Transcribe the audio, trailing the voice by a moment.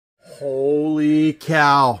Holy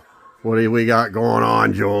cow. What do we got going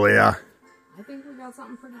on, Julia? I think we got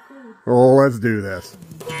something pretty cool. Oh, let's do this.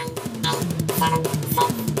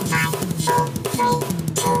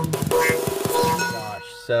 Gosh,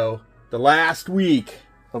 so the last week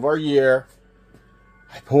of our year,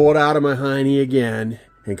 I pulled out of my hiney again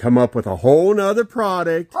and come up with a whole nother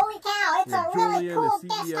product. Holy cow, it's a really Julia, cool the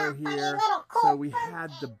desktop CEO bunny, here. little cool So we had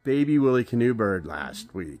the baby Willy-Canoe bird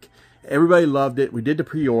last week. Everybody loved it. We did the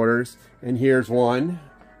pre-orders, and here's one.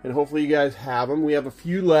 And hopefully you guys have them. We have a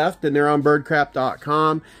few left, and they're on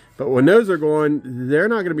birdcrap.com. But when those are going, they're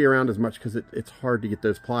not going to be around as much because it's hard to get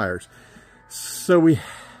those pliers. So we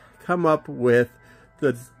come up with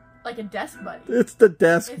the... Like a desk buddy. It's the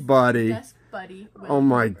desk buddy. Desk buddy. Oh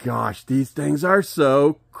my gosh, these things are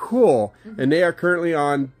so cool. And they are currently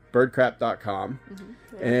on birdcrap.com.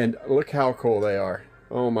 And look how cool they are.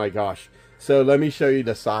 Oh my gosh. So let me show you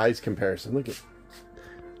the size comparison. Look at...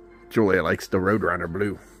 Julia likes the Roadrunner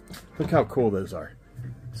blue. Look how cool those are.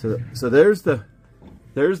 So there's the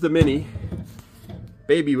mini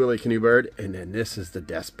baby Willy-Canoe bird, and then this is the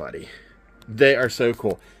desk buddy. They are so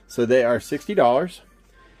cool. So they are $60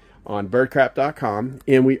 on birdcrap.com,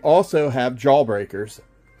 and we also have Jawbreakers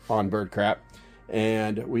on Birdcrap,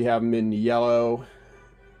 and we have them in the yellow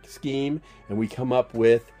scheme, and we come up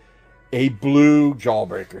with a blue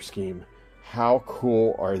Jawbreaker scheme. How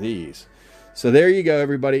cool are these? So there you go,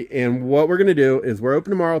 everybody. And what we're going to do is we're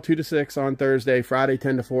open tomorrow 2 to 6 on Thursday, Friday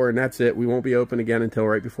 10 to 4, and that's it. We won't be open again until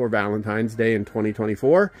right before Valentine's Day in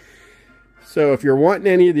 2024. So if you're wanting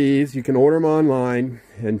any of these, you can order them online.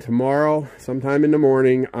 And tomorrow, sometime in the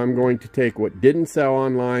morning, I'm going to take what didn't sell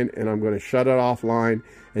online and I'm going to shut it offline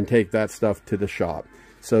and take that stuff to the shop.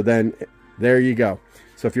 So then there you go.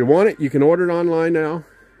 So if you want it, you can order it online now.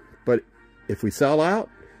 But if we sell out,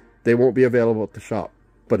 they won't be available at the shop.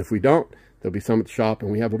 But if we don't, there'll be some at the shop,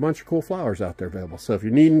 and we have a bunch of cool flowers out there available. So if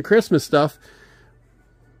you're needing Christmas stuff,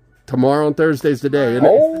 tomorrow on Thursday's the day, isn't it?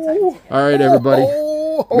 All right, everybody.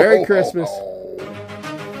 Merry Christmas.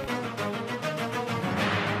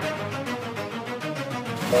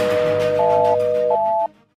 cool.